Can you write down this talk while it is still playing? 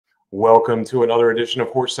Welcome to another edition of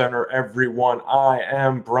Horse Center, everyone. I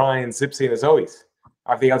am Brian Zipse, and as always,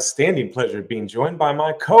 I have the outstanding pleasure of being joined by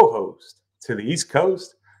my co-host to the East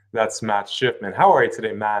Coast. That's Matt Shifman. How are you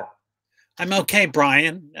today, Matt? I'm okay,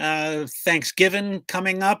 Brian. Thanksgiving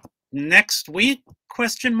coming up next week?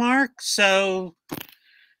 Question mark. So,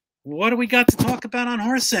 what do we got to talk about on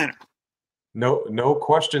Horse Center? No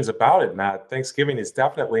questions about it, Matt. Thanksgiving is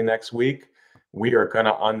definitely next week. We are going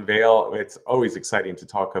to unveil. It's always exciting to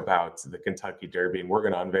talk about the Kentucky Derby, and we're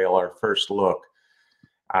going to unveil our first look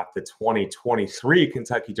at the 2023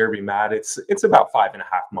 Kentucky Derby, Matt. It's about 5.5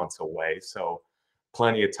 months away, so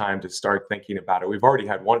plenty of time to start thinking about it. We've already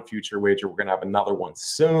had one future wager. We're going to have another one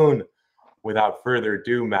soon. Without further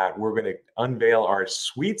ado, Matt, we're going to unveil our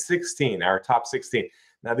Sweet 16, our top 16.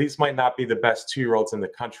 Now, these might not be the best two-year-olds in the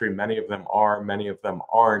country. Many of them are, many of them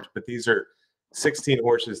aren't, but these are 16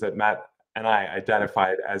 horses that Matt and I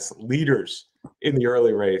identified as leaders in the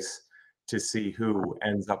early race to see who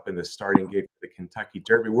ends up in the starting gate for the Kentucky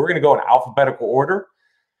Derby. We're going to go in alphabetical order.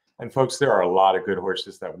 And folks, there are a lot of good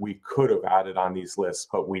horses that we could have added on these lists,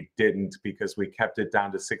 but we didn't because we kept it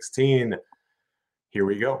down to 16. Here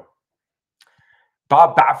we go.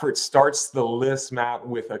 Bob Baffert starts the list, Matt,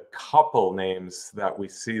 with a couple names that we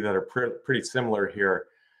see that are pretty similar here.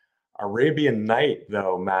 Arabian Night,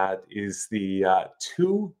 though, Matt, is the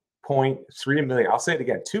 $2.3 million. I'll say it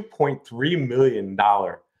again, $2.3 million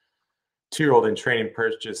two-year-old in training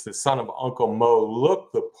purchase. The son of Uncle Mo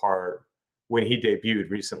looked the part when he debuted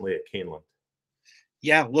recently at Keeneland.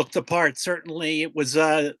 Yeah, looked the part. Certainly, it was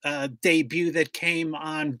a debut that came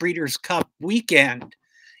on Breeders' Cup weekend,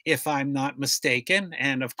 if I'm not mistaken,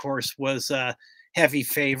 and of course was a heavy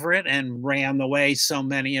favorite and ran the way so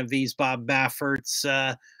many of these Bob Baffert's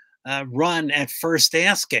run at first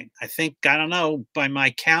asking. I don't know, by my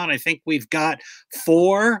count, I think we've got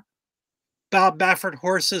 4 Bob Baffert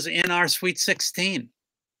horses in our Sweet 16.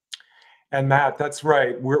 And Matt, that's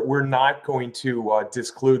right. We're not going to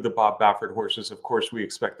disclude the Bob Baffert horses. Of course, we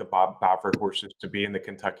expect the Bob Baffert horses to be in the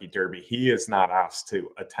Kentucky Derby. He is not asked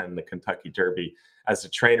to attend the Kentucky Derby as a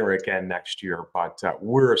trainer again next year, but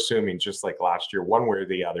we're assuming, just like last year, one way or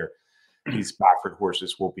the other, these Baffert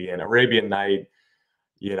horses will be in. Arabian Night,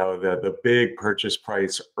 you know, the big purchase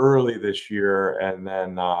price early this year, and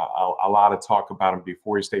then a lot of talk about him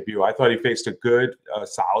before his debut. I thought he faced a good,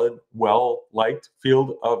 solid, well-liked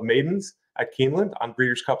field of maidens at Keeneland on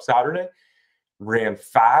Breeders' Cup Saturday. Ran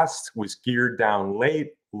fast, was geared down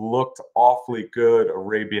late, looked awfully good.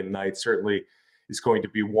 Arabian Night certainly is going to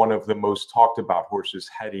be one of the most talked about horses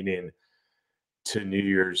heading in to New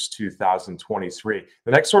Year's 2023.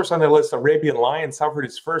 The next horse on the list, Arabian Lion, suffered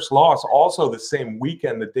his first loss also the same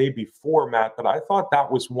weekend, the day before, Matt, but I thought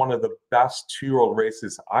that was one of the best two-year-old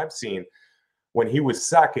races I've seen when he was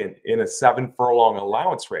second in a 7-furlong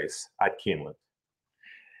allowance race at Keeneland.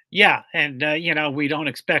 Yeah, and you know, we don't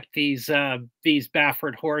expect these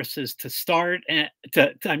Baffert horses to start and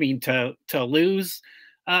to lose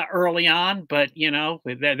early on, but you know,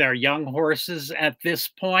 they're young horses at this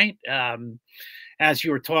point. As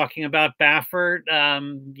you were talking about Baffert,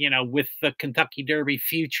 you know, with the Kentucky Derby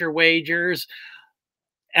future wagers,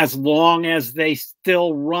 as long as they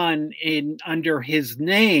still run in under his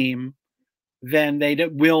name, then they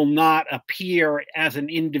will not appear as an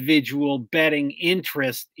individual betting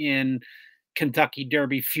interest in Kentucky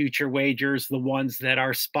Derby future wagers, the ones that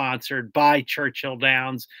are sponsored by Churchill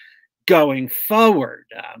Downs going forward.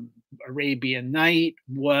 Arabian Night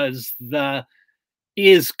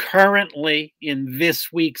is currently in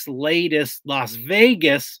this week's latest Las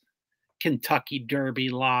Vegas Kentucky Derby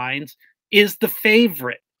lines, is the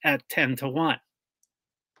favorite at 10-1.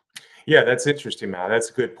 Yeah, that's interesting, Matt. That's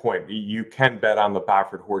a good point. You can bet on the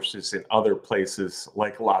Baffert horses in other places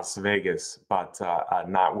like Las Vegas, but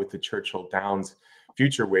not with the Churchill Downs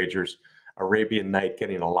future wagers. Arabian Night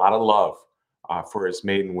getting a lot of love for his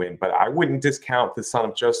maiden win, but I wouldn't discount the son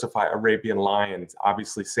of Justify, Arabian Lions.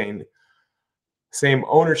 Obviously, same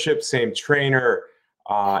ownership, same trainer.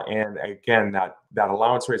 And again, that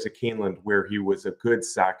allowance race at Keeneland where he was a good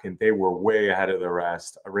second, they were way ahead of the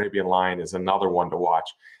rest. Arabian Lion is another one to watch,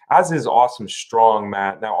 as is Awesome Strong,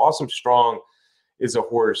 Matt. Now, Awesome Strong is a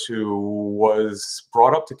horse who was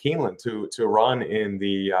brought up to Keeneland to run in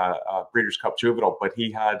the Breeders' Cup Juvenile, but he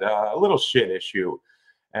had a little shin issue,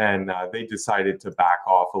 and they decided to back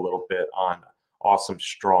off a little bit on Awesome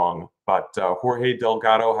Strong. But Jorge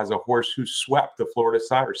Delgado has a horse who swept the Florida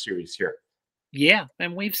Sire Series here. Yeah,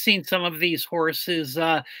 and we've seen some of these horses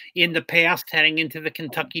in the past heading into the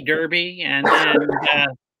Kentucky Derby and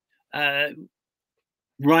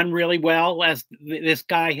run really well, as this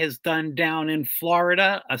guy has done down in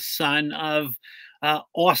Florida, a son of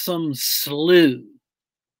Awesome Slew.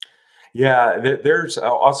 Yeah, there's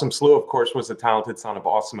Awesome Slew, of course, was a talented son of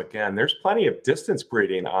Awesome again. There's plenty of distance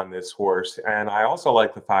breeding on this horse. And I also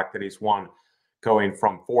like the fact that he's won going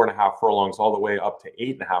from 4.5 furlongs all the way up to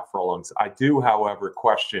 8.5 furlongs. I do, however,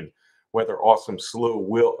 question whether Awesome Slew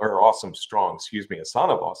will, or Awesome Strong, excuse me, a son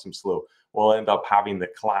of Awesome Slew, will end up having the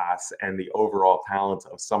class and the overall talent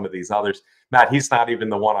of some of these others. Matt, he's not even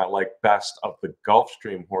the one I like best of the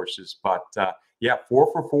Gulfstream horses, but yeah,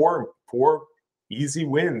 4 for 4 and 4 easy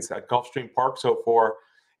wins at Gulfstream Park so far,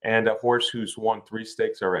 and a horse who's won 3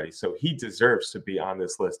 stakes already. So he deserves to be on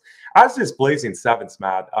this list. As is Blazing Sevens,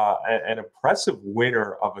 Matt, an impressive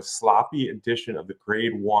winner of a sloppy edition of the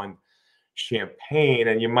Grade 1 Champagne.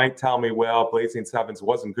 And you might tell me, well, Blazing Sevens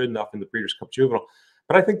wasn't good enough in the Breeders' Cup Juvenile.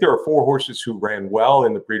 But I think there are 4 horses who ran well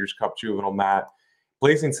in the Breeders' Cup Juvenile, Matt.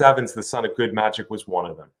 Blazing Sevens, the son of Good Magic, was one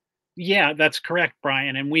of them. Yeah, that's correct,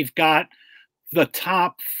 Brian. And we've got the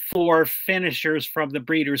top 4 finishers from the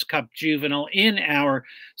Breeders' Cup Juvenile in our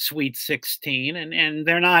Sweet 16, and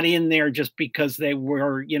they're not in there just because they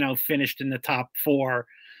were, finished in the top 4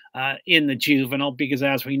 in the Juvenile, because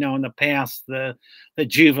as we know in the past, the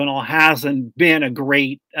Juvenile hasn't been a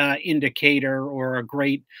great indicator or a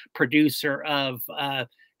great producer of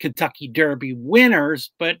Kentucky Derby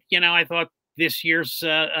winners. But I thought this year's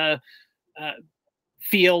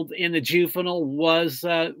field in the Juvenile was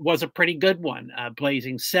a pretty good one.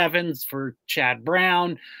 Blazing Sevens for Chad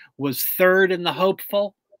Brown was 3rd in the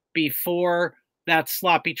Hopeful before that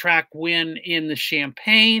sloppy track win in the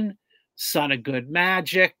Champagne. Son of Good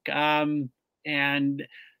Magic, and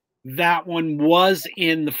that one was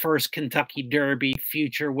in the first Kentucky Derby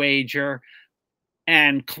future wager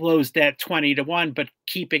and closed at 20-1. But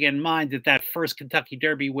keeping in mind that that first Kentucky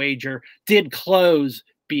Derby wager did close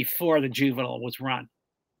before the Juvenile was run.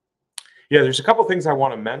 Yeah, there's a couple things I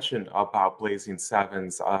want to mention about Blazing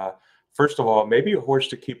Sevens. First of all, maybe a horse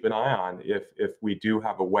to keep an eye on if we do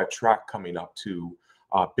have a wet track coming up to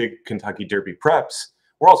big Kentucky Derby preps.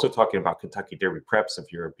 We're also talking about Kentucky Derby preps of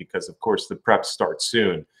Europe because, of course, the preps start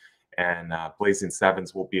soon, and Blazing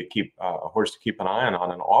Sevens will be a horse to keep an eye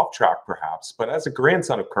on an off track, perhaps. But as a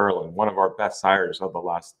grandson of Curlin, one of our best sires of the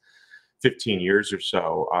last 15 years or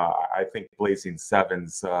so, I think Blazing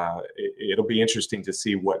Sevens. It'll be interesting to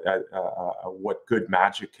see what Good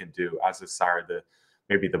Magic can do as a sire,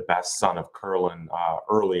 maybe the best son of Curlin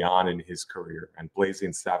early on in his career, and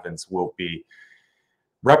Blazing Sevens will be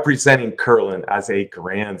representing Curlin as a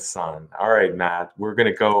grandson. All right, Matt, we're going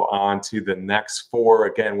to go on to the next 4.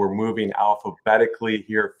 Again, we're moving alphabetically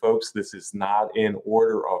here, folks. This is not in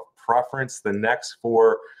order of preference. The next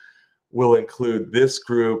 4 will include this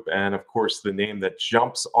group, and of course, the name that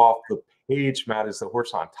jumps off the page, Matt, is the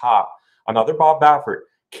horse on top. Another Bob Baffert,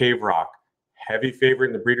 Cave Rock, heavy favorite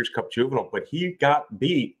in the Breeders' Cup Juvenile, but he got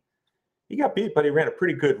beat. He got beat, but he ran a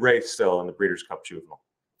pretty good race still in the Breeders' Cup Juvenile.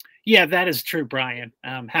 Yeah, that is true, Brian.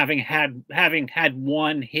 Having had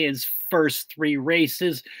won his first 3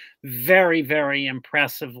 races very, very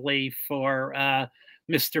impressively for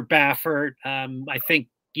Mr. Baffert. I think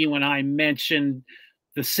you and I mentioned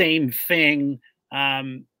the same thing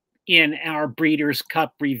in our Breeders'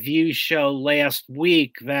 Cup review show last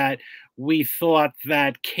week, that we thought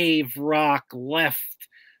that Cave Rock left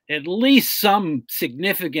at least some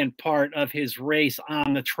significant part of his race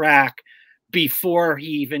on the track before he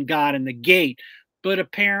even got in the gate. But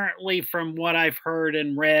apparently, from what I've heard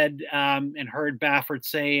and read and heard Baffert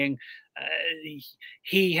saying,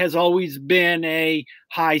 he has always been a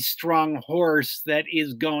high-strung horse that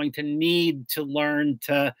is going to need to learn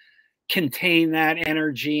to contain that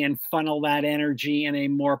energy and funnel that energy in a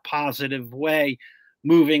more positive way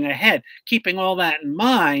moving ahead. Keeping all that in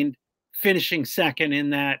mind, finishing second in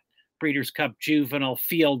that Breeders' Cup Juvenile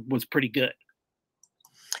field was pretty good.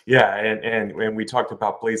 Yeah, and we talked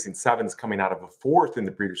about Blazing Sevens coming out of a 4th in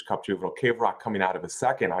the Breeders' Cup Juvenile, Cave Rock coming out of a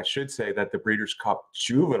 2nd. I should say that the Breeders' Cup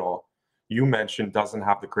Juvenile, you mentioned, doesn't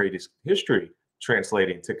have the greatest history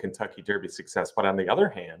translating to Kentucky Derby success. But on the other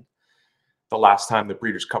hand, the last time the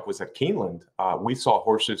Breeders' Cup was at Keeneland, we saw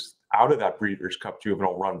horses out of that Breeders' Cup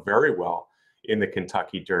Juvenile run very well in the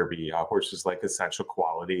Kentucky Derby. Horses like Essential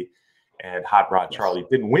Quality and Hot Rod Charlie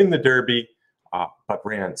didn't win the Derby, but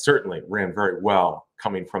certainly ran very well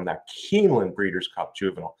coming from that Keeneland Breeders' Cup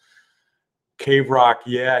Juvenile. Cave Rock,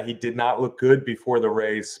 yeah, he did not look good before the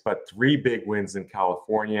race, but 3 big wins in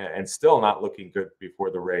California and still not looking good before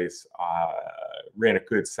the race. Ran a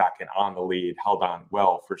good second on the lead, held on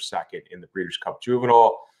well for second in the Breeders' Cup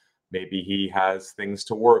Juvenile. Maybe he has things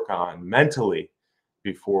to work on mentally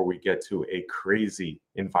before we get to a crazy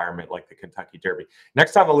environment like the Kentucky Derby.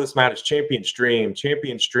 Next on the list, Matt, is Champion's Dream.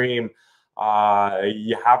 Champion's Dream,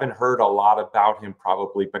 You haven't heard a lot about him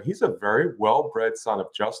probably, but he's a very well-bred son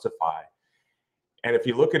of Justify. And if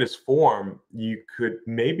you look at his form, you could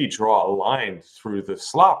maybe draw a line through the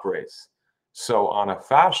slop race. So on a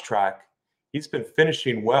fast track, he's been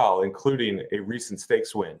finishing well, including a recent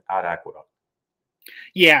stakes win at Aqueduct.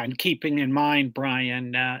 Yeah, and keeping in mind,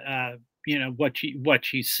 Brian, what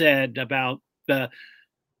you said about the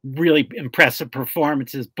really impressive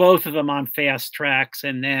performances, both of them on fast tracks,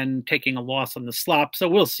 and then taking a loss on the slop. So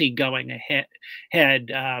we'll see going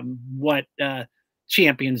ahead what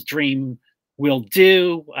Champion's Dream will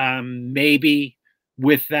do. Maybe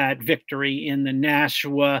with that victory in the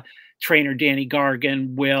Nashua, trainer Danny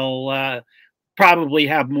Gargan will probably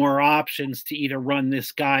have more options to either run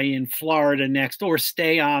this guy in Florida next or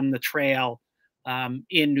stay on the trail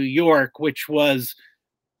in New York, which was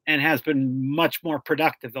and has been much more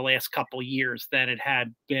productive the last couple of years than it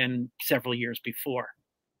had been several years before.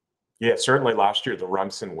 Yeah, certainly last year the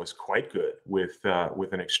Remsen was quite good with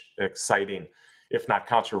an exciting, if not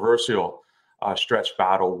controversial, stretch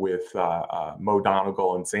battle with Mo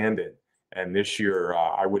Donegal and Zandon. And this year,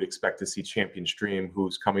 I would expect to see Champion's Dream,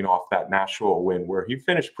 who's coming off that Nashua win where he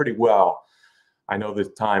finished pretty well. I know the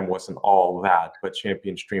time wasn't all that, but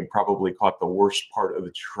Champion's Dream probably caught the worst part of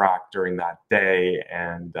the track during that day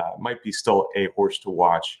and might be still a horse to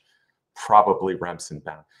watch, probably Remsen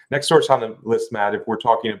bound. Next horse on the list, Matt, if we're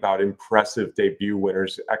talking about impressive debut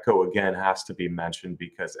winners, Echo Again has to be mentioned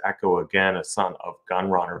because Echo Again, a son of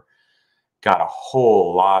Gunrunner, got a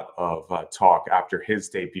whole lot of talk after his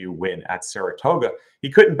debut win at Saratoga. He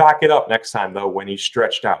couldn't back it up next time, though, when he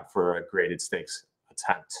stretched out for a graded stakes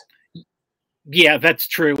attempt. Yeah, that's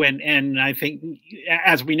true. And I think,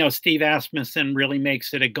 as we know, Steve Asmussen really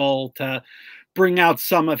makes it a goal to bring out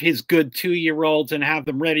some of his good 2-year-olds and have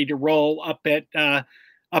them ready to roll up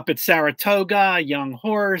at Saratoga. A young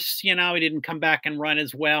horse, he didn't come back and run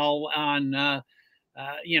as well on the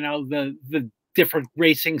different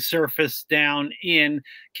racing surface down in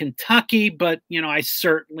Kentucky, but I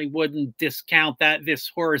certainly wouldn't discount that this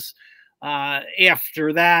horse.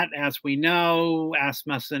 After that, as we know,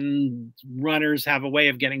 Asmussen runners have a way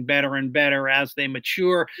of getting better and better as they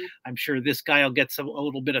mature. I'm sure this guy will get a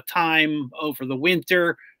little bit of time over the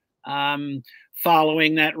winter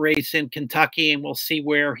following that race in Kentucky, and we'll see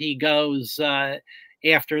where he goes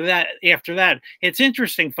after that. It's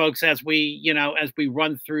interesting, folks, as we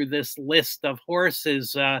run through this list of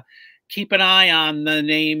horses, keep an eye on the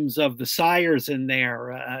names of the sires in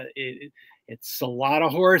there. It's a lot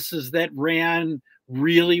of horses that ran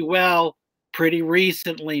really well pretty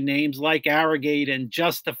recently. Names like Arrogate and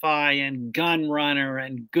Justify and Gun Runner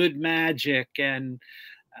and Good Magic. And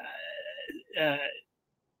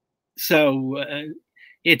so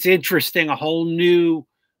it's interesting, a whole new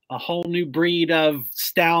breed of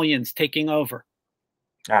stallions taking over.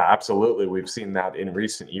 Yeah, absolutely. We've seen that in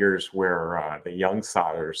recent years where the young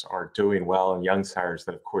sires are doing well, and young sires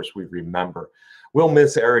that, of course, we remember. We'll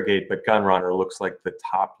miss Arrogate, but Gunrunner looks like the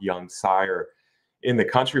top young sire in the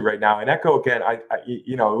country right now. And Echo Again,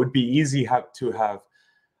 it would be easy to have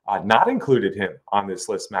not included him on this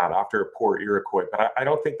list, Matt, after a poor Iroquois. But I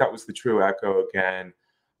don't think that was the true Echo Again.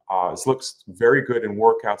 This looks very good in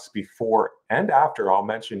workouts before and after. I'll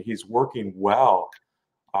mention he's working well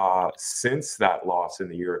since that loss in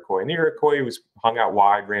the Iroquois. And the Iroquois was hung out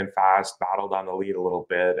wide, ran fast, battled on the lead a little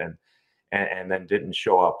bit, and then didn't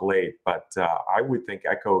show up late. But I would think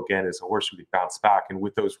Echo Again is a horse who could bounce back. And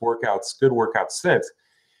with those workouts, good workouts since,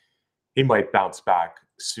 he might bounce back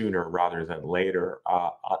sooner rather than later.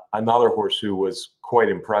 Another horse who was quite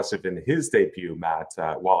impressive in his debut, Matt,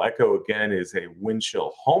 while Echo Again is a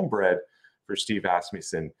Winchell homebred for Steve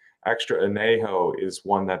Asmussen, Extra Anejo is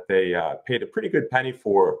one that they paid a pretty good penny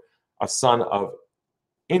for, a son of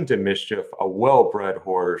Into Mischief, a well-bred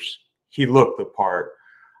horse. He looked the part,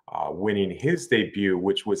 winning his debut,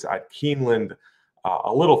 which was at Keeneland,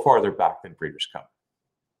 a little farther back than Breeders' Cup.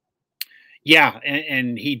 Yeah,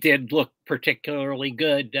 and he did look particularly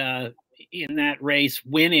good in that race,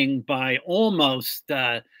 winning by almost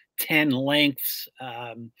 10 lengths.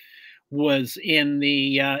 Was in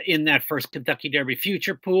that first Kentucky Derby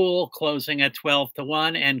future pool, closing at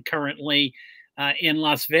 12-1, and currently in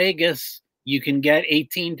Las Vegas, you can get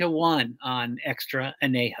 18-1 on Extra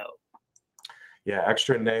Anejo. Yeah,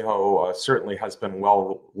 Extra Anejo certainly has been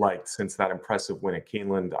well liked since that impressive win at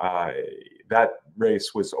Keeneland. That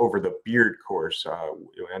race was over the Beard course,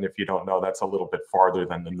 and if you don't know, that's a little bit farther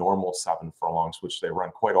than the normal 7 furlongs, which they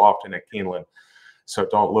run quite often at Keeneland. So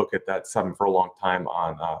don't look at that 7 furlong time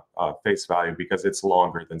on face value, because it's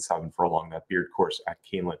longer than 7 furlong, that Beard course at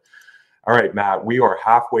Keeneland. All right, Matt, we are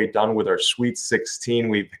halfway done with our Sweet 16.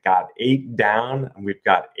 We've got 8 down, and we've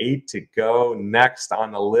got 8 to go. Next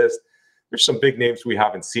on the list, there's some big names we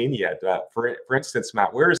haven't seen yet. For instance,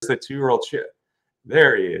 Matt, where is the 2-year-old chip?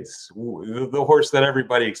 There he is, the horse that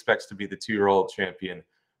everybody expects to be the 2-year-old champion,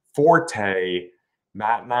 Forte.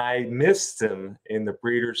 Matt and I missed him in the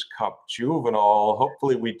Breeders' Cup Juvenile.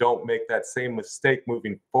 Hopefully, we don't make that same mistake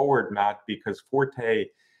moving forward, Matt, because Forte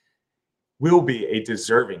will be a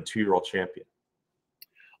deserving 2-year-old champion.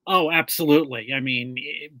 Oh, absolutely. I mean,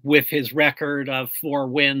 with his record of 4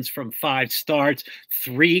 wins from 5 starts,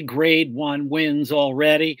 3 Grade 1 wins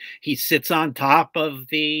already, he sits on top of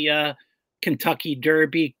the Kentucky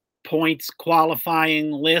Derby points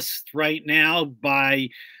qualifying list right now by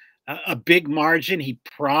a big margin. He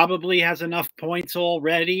probably has enough points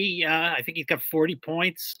already. I think he's got 40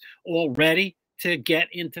 points already to get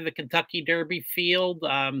into the Kentucky Derby field.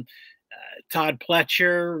 Todd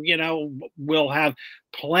Pletcher, will have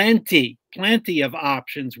plenty of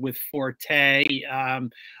options with Forte.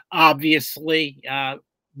 Obviously,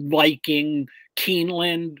 liking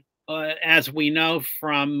Keeneland, as we know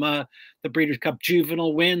from the Breeders' Cup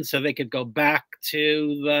Juvenile win, so they could go back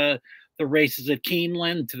to the races at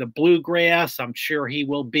Keeneland, to the Bluegrass. I'm sure he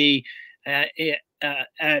will be at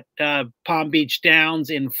Palm Beach Downs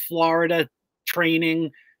in Florida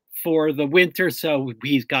training for the winter, so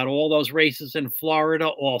he's got all those races in Florida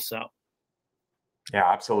also. Yeah,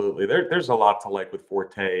 absolutely. There's a lot to like with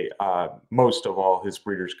Forte. Most of all, his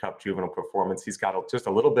Breeders' Cup Juvenile performance. He's got just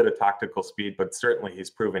a little bit of tactical speed, but certainly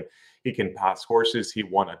he's proven he can pass horses. He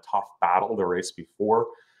won a tough battle the race before.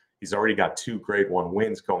 He's already got 2 Grade 1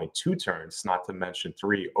 wins going 2 turns, not to mention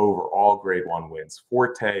 3 overall Grade 1 wins.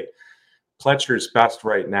 Forte, Pletcher's best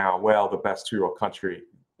right now. Well, the best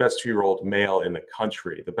 2-year-old male in the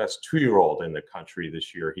country, the best 2-year-old in the country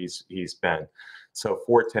this year he's been. So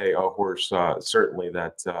Forte, a horse certainly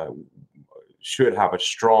that should have a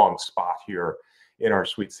strong spot here in our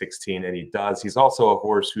Sweet 16, and he does. He's also a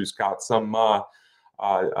horse who's got some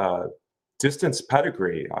distance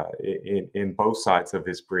pedigree in both sides of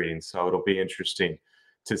his breeding. So it'll be interesting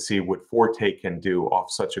to see what Forte can do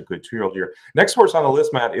off such a good 2-year-old year. Next horse on the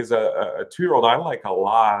list, Matt, is a 2-year-old I like a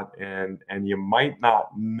lot, and you might not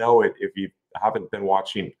know it if you haven't been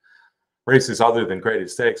watching races other than Graded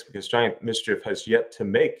Stakes, because Giant Mischief has yet to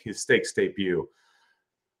make his stakes debut.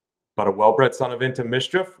 But a well-bred son of Into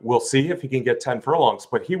Mischief, we'll see if he can get 10 furlongs.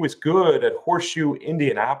 But he was good at Horseshoe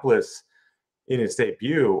Indianapolis in his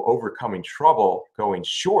debut, overcoming trouble, going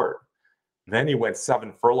short. Then he went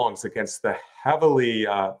 7 furlongs against the heavily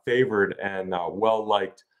favored and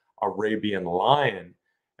well-liked Arabian Lion.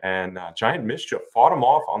 And Giant Mischief fought him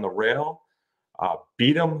off on the rail,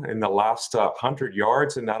 beat him in the last 100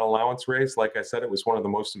 yards in that allowance race. Like I said, it was one of the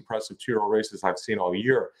most impressive 2-year-old races I've seen all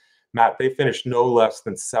year. Matt, they finished no less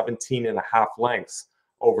than 17.5 lengths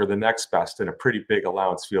over the next best in a pretty big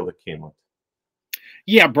allowance field at Keeneland.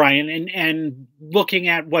 Yeah, Brian, and looking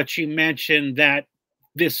at what you mentioned, that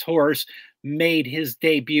this horse made his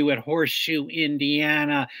debut at Horseshoe,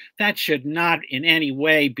 Indiana, that should not in any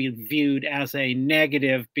way be viewed as a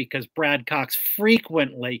negative, because Brad Cox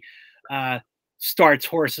frequently starts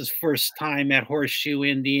horses first time at Horseshoe,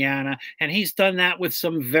 Indiana, and he's done that with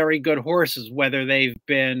some very good horses, whether they've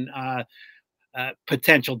been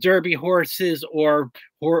potential Derby horses or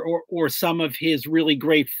some of his really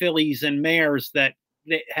great fillies and mares that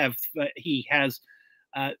he has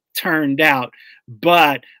turned out.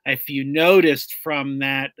 But if you noticed from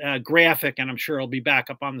that graphic, and I'm sure it'll be back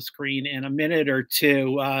up on the screen in a minute or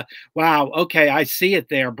two, wow, okay, I see it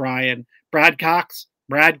there, Brian. Brad Cox.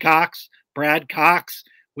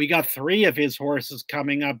 We got 3 of his horses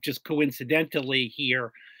coming up just coincidentally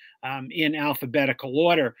here in alphabetical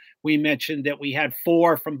order. We mentioned that we had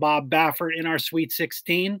 4 from Bob Baffert in our Sweet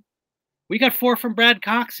 16. We got 4 from Brad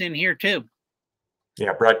Cox in here too.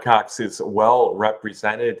 Yeah, Brad Cox is well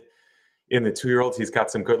represented in the 2-year-olds. He's got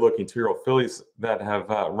some good-looking 2-year-old fillies that have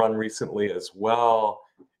run recently as well.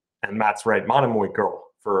 And Matt's right, Monomoy Girl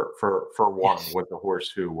for one, yes, was the horse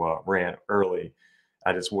who ran early.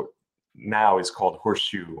 That is what now is called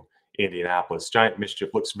Horseshoe Indianapolis. Giant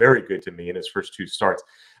Mischief looks very good to me in his first 2 starts.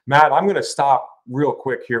 Matt, I'm going to stop real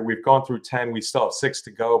quick here. We've gone through 10. We still have 6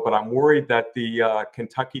 to go, but I'm worried that the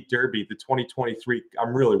Kentucky Derby, the 2023,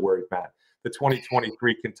 I'm really worried, Matt. The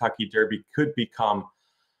 2023 Kentucky Derby could become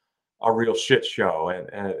a real shit show,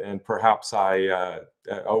 and perhaps I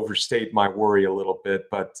overstate my worry a little bit,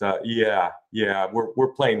 but yeah,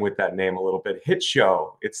 we're playing with that name a little bit. Hit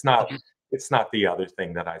show. It's not the other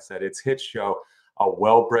thing that I said. It's hit show. a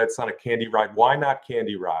well-bred son of Candy Ride. Why not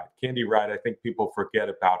Candy Ride? Candy Ride, I think people forget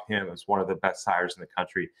about him as one of the best sires in the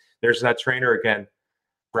country. There's that trainer again,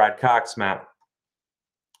 Brad Cox, Matt.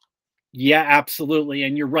 Yeah, absolutely.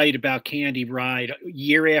 And you're right about Candy Ride.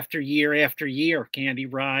 Year after year after year, Candy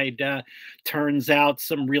Ride turns out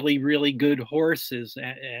some really, really good horses,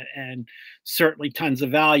 and certainly tons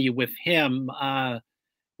of value with him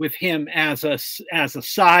as a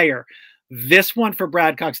sire. This one for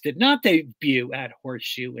Brad Cox did not debut at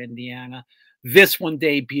Horseshoe, Indiana. This one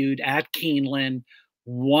debuted at Keeneland,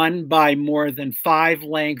 won by more than 5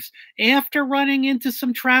 lengths after running into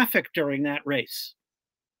some traffic during that race.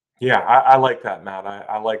 Yeah, I like that, Matt.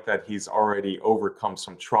 I like that he's already overcome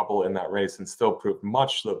some trouble in that race and still proved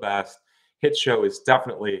much the best. Hit Show is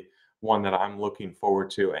definitely one that I'm looking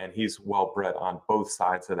forward to, and he's well bred on both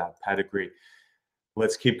sides of that pedigree.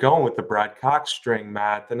 Let's keep going with the Brad Cox string,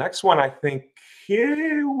 Matt. The next one, I think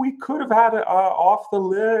we could have had off the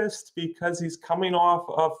list because he's coming off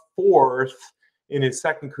a fourth in his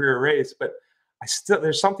second career race. But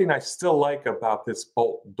there's something I still like about this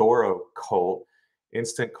Bolt Doro colt.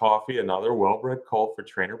 Instant Coffee, another well-bred colt for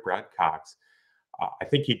trainer Brad Cox. I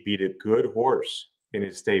think he beat a good horse in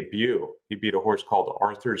his debut. He beat a horse called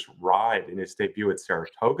Arthur's Ride in his debut at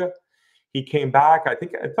Saratoga. He came back. I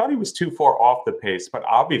thought he was too far off the pace, but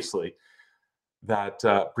obviously that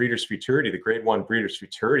Breeders' Futurity, the Grade 1 Breeders'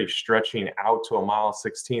 Futurity, stretching out to a mile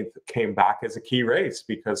 16th, came back as a key race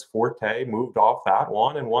because Forte moved off that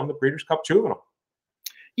one and won the Breeders' Cup Juvenile.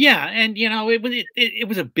 Yeah, and it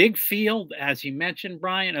was a big field, as you mentioned,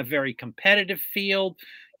 Brian, a very competitive field.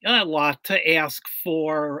 A lot to ask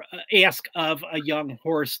of a young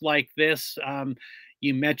horse like this.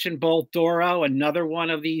 You mentioned Bolt Doro, another one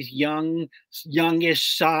of these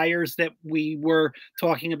youngish sires that we were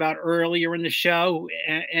talking about earlier in the show,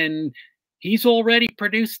 and he's already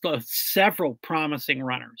produced several promising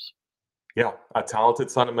runners. Yeah, a talented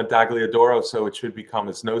son of Medagliadoro, so it should become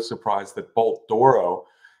as no surprise that Bolt Doro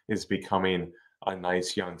is becoming a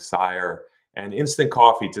nice young sire. And Instant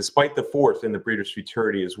Coffee, despite the fourth in the Breeders'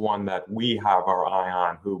 Futurity, is one that we have our eye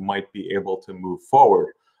on who might be able to move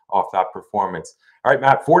forward off that performance. All right,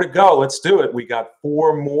 Matt, 4 to go. Let's do it. We got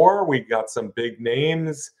 4 more. We got some big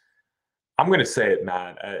names. I'm going to say it,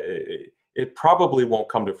 Matt. It probably won't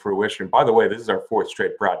come to fruition. By the way, this is our 4th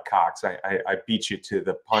straight Brad Cox. I beat you to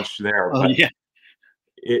the punch there. Oh But yeah.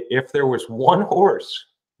 if there was one horse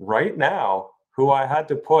right now who I had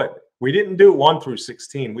to put, we didn't do 1 through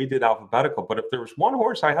 16, we did alphabetical, but if there was one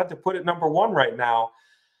horse I had to put at number 1 right now,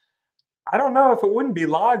 I don't know if it wouldn't be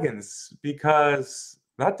Loggins, because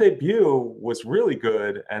that debut was really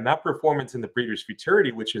good, and that performance in the Breeders'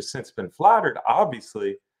 Futurity, which has since been flattered,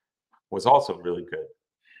 obviously, was also really good.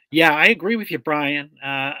 Yeah, I agree with you, Brian.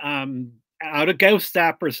 Out of Ghost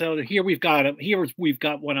Zapper, so here we've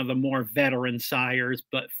got one of the more veteran sires,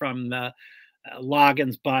 but from the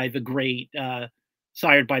Loggins by the great,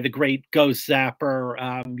 sired by the great Ghost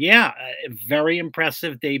Zapper. Yeah, a very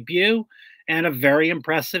impressive debut and a very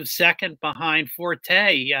impressive second behind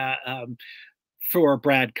Forte for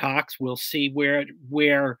Brad Cox. We'll see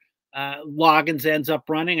where Loggins ends up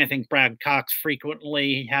running. I think Brad Cox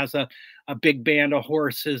frequently has a big band of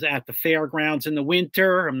horses at the fairgrounds in the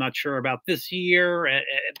winter. I'm not sure about this year,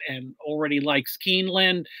 and already likes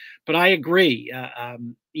Keeneland, but I agree.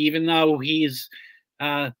 Even though he's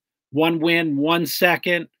 1 win, 1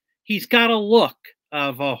 second, he's got a look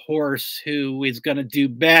of a horse who is going to do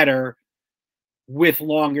better with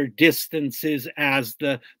longer distances as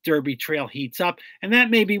the Derby Trail heats up. And that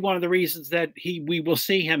may be one of the reasons that we will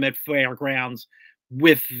see him at fairgrounds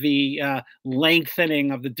with the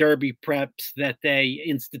lengthening of the Derby preps that they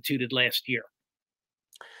instituted last year.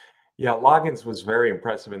 Yeah, Loggins was very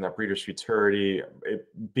impressive in that Breeders' Futurity. It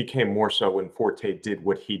became more so when Forte did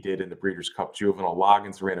what he did in the Breeders' Cup Juvenile.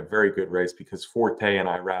 Loggins ran a very good race because Forte and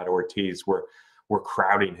Irad Ortiz were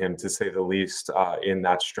crowding him, to say the least, in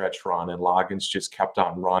that stretch run, and Loggins just kept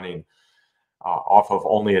on running off of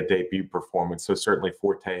only a debut performance. So certainly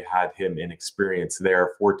Forte had him in experience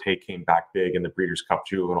there. Forte came back big in the Breeders' Cup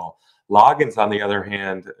Juvenile. Loggins, on the other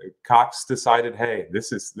hand, Cox decided, hey,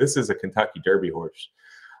 this is a Kentucky Derby horse.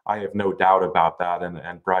 I have no doubt about that.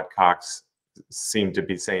 And Brad Cox seemed to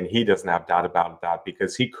be saying he doesn't have doubt about that,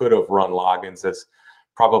 because he could have run Loggins as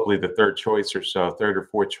probably the 3rd choice or so, 3rd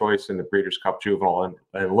or 4th choice in the Breeders' Cup Juvenile.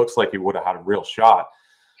 And it looks like he would have had a real shot.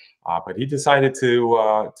 But he decided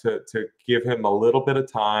to give him a little bit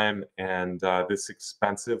of time. And this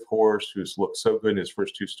expensive horse, who's looked so good in his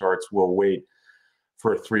first 2 starts, will wait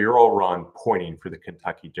for a 3-year-old run, pointing for the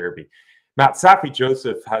Kentucky Derby. Matt, Safi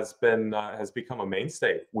Joseph has become a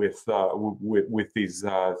mainstay with these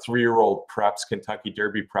 3-year-old preps, Kentucky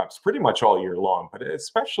Derby preps, pretty much all year long, but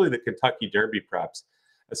especially the Kentucky Derby preps,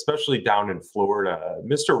 especially down in Florida.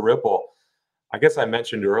 Mr. Ripple, I guess I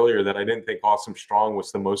mentioned earlier that I didn't think Awesome Strong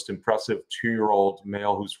was the most impressive 2-year-old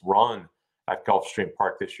male who's run at Gulfstream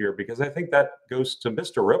Park this year, because I think that goes to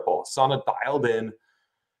Mr. Ripple. Son of Dialed In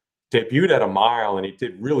debuted at a mile and he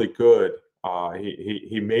did really good.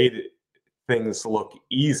 He made things look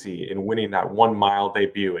easy in winning that 1-mile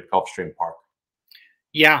debut at Gulfstream Park.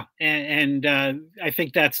 Yeah, and I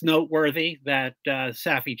think that's noteworthy that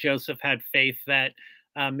Safi Joseph had faith that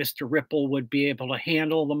Mr. Ripple would be able to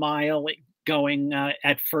handle the mile going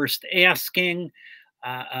at first asking.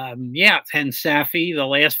 Yeah, and Safi, the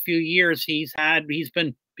last few years he's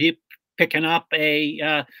been picking up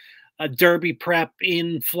a Derby prep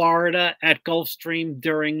in Florida at Gulfstream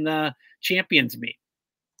during the Champions Meet.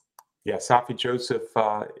 Yeah, Safi Joseph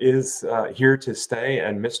is here to stay,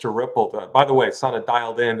 and Mr. Ripple, by the way, son of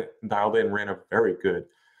Dialed In ran a very good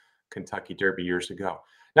Kentucky Derby years ago.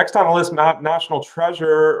 Next on the list, National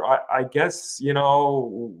Treasure. I guess, you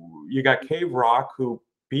know, you got Cave Rock, who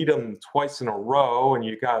beat him twice in a row, and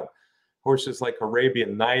you got horses like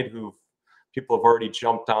Arabian Night, who people have already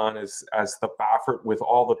jumped on as the Baffert with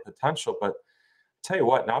all the potential. But tell you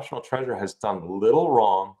what, National Treasure has done little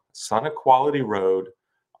wrong. Son of Quality Road.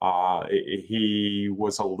 He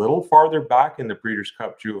was a little farther back in the Breeders'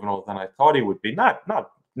 Cup Juvenile than I thought he would be.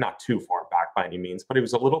 Not too far back by any means, but he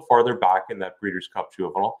was a little farther back in that Breeders' Cup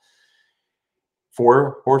Juvenile.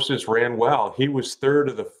 4 horses ran well. He was third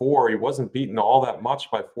of the 4. He wasn't beaten all that much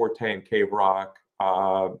by Forte and Cave Rock.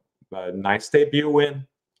 A nice debut win,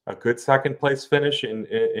 a good second place finish in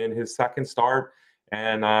his second start,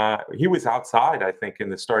 and he was outside, I think, in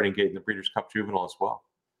the starting gate in the Breeders' Cup Juvenile as well.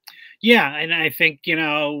 Yeah, and I think, you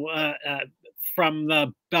know, from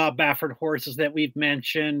the Baffert horses that we've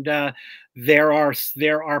mentioned, there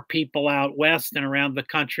are people out west and around the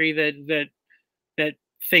country that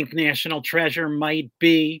think National Treasure might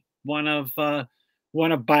be one of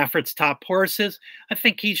Baffert's top horses. I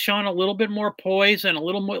think he's shown a little bit more poise and a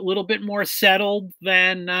little bit more settled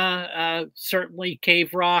than certainly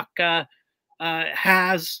Cave Rock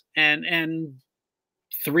has, and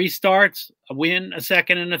 3 starts, a win, a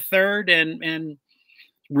second, and a third, and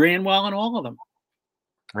ran well in all of them.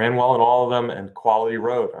 Ran well in all of them, and Quality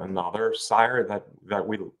Road, another sire that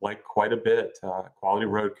we like quite a bit. Quality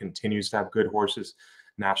Road continues to have good horses.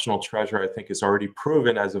 National Treasure, I think, is already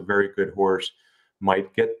proven as a very good horse.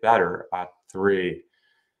 Might get better at 3.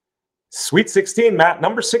 Sweet 16, Matt,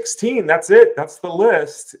 number 16. That's it. That's the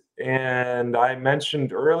list. And I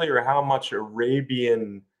mentioned earlier how much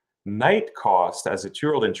Arabian Night cost as a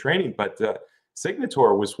 2-year-old in training, but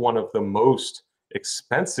Signator was one of the most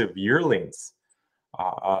expensive yearlings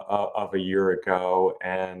of a year ago,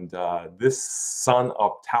 and this son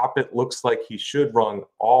of Tappet looks like he should run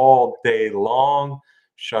all day long.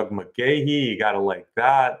 Shug McGahee, you gotta like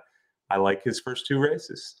that. I like his first 2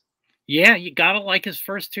 races. Yeah, you gotta like his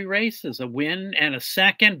first 2 races, a win and a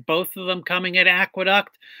second, both of them coming at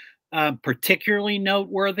Aqueduct. Particularly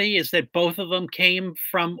noteworthy is that both of them came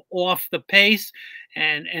from off the pace,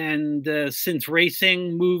 and since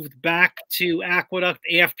racing moved back to Aqueduct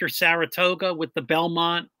after Saratoga with the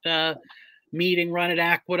Belmont meeting run at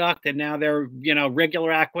Aqueduct, and now they're, you know,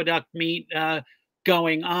 regular Aqueduct meet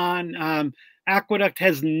going on. Aqueduct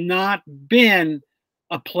has not been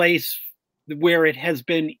a place where it has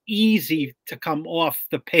been easy to come off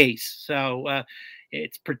the pace, so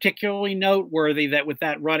it's particularly noteworthy that with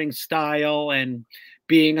that running style and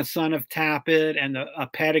being a son of Tappet and a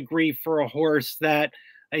pedigree for a horse that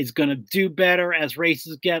is going to do better as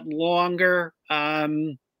races get longer,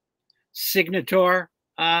 Signator,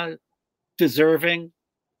 deserving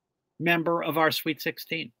member of our Sweet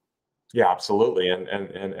 16. Yeah, absolutely. And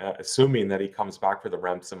assuming that he comes back for the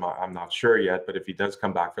Remsen, I'm not sure yet, but if he does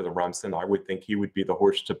come back for the Remsen, I would think he would be the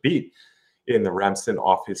horse to beat in the Remsen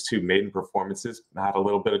off his 2 maiden performances. Had a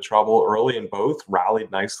little bit of trouble early in both,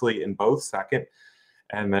 rallied nicely in both, second,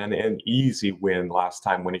 and then an easy win last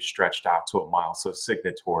time when he stretched out to a mile. So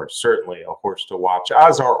Signator, certainly a horse to watch,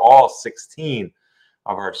 as are all 16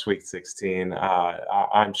 of our Sweet 16.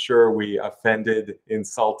 I'm sure we offended,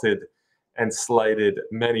 insulted, and slighted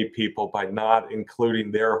many people by not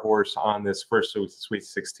including their horse on this first Sweet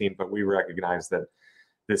 16, but we recognize that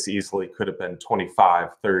this easily could have been 25,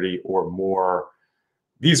 30, or more.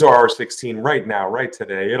 These are our 16 right now, right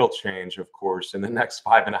today. It'll change, of course, in the next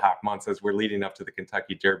 5.5 months as we're leading up to the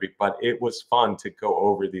Kentucky Derby, but it was fun to go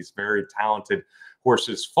over these very talented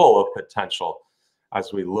horses full of potential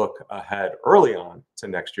as we look ahead early on to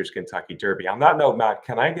next year's Kentucky Derby. On that note, Matt,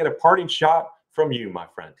 can I get a parting shot from you, my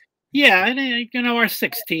friend? Yeah, and our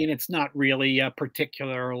 16, it's not really a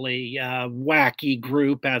particularly wacky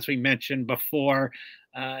group, as we mentioned before.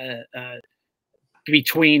 Uh, uh,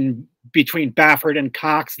 between Baffert and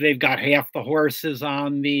Cox, they've got half the horses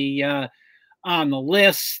on the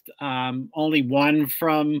list. Only one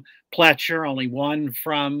from Pletcher, only one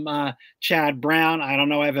from Chad Brown. I don't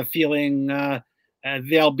know. I have a feeling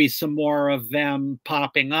there'll be some more of them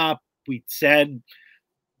popping up. We said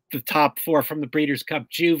the top four from the Breeders' Cup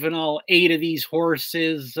Juvenile. 8 of these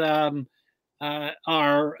horses are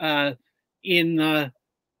in the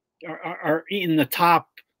are in the top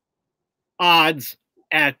odds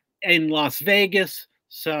in Las Vegas.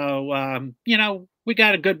 So we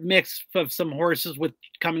got a good mix of some horses with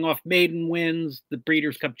coming off maiden wins, the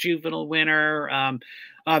Breeders' Cup Juvenile winner,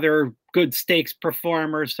 other good stakes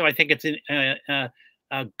performers. So I think it's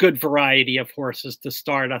a good variety of horses to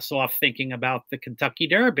start us off thinking about the Kentucky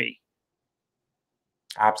Derby.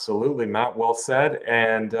 Absolutely, Matt. Well said.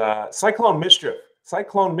 And Cyclone Mischief.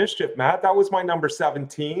 Cyclone Mischief, Matt. That was my number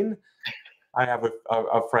 17. I have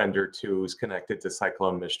a friend or two who's connected to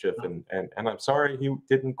Cyclone Mischief, and I'm sorry he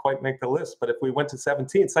didn't quite make the list. But if we went to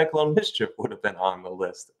 17, Cyclone Mischief would have been on the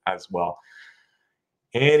list as well.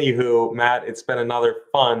 Anywho, Matt, it's been another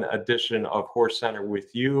fun edition of Horse Center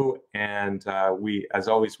with you, and as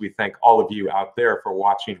always, we thank all of you out there for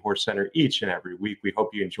watching Horse Center each and every week. We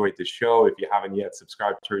hope you enjoyed the show. If you haven't yet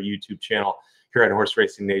subscribed to our YouTube channel here at Horse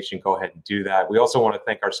Racing Nation, go ahead and do that. We also want to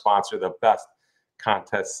thank our sponsor, the best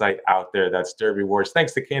contest site out there. That's Derby Wars.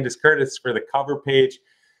 Thanks to Candace Curtis for the cover page.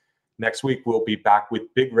 Next week we'll be back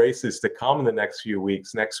with big races to come in the next few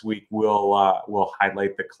weeks. Next week we'll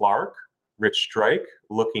highlight the Clark, Rich Strike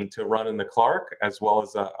looking to run in the Clark, as well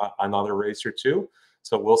as another race or two.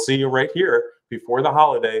 So we'll see you right here before the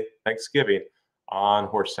holiday, Thanksgiving, on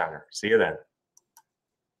Horse Center. See you then.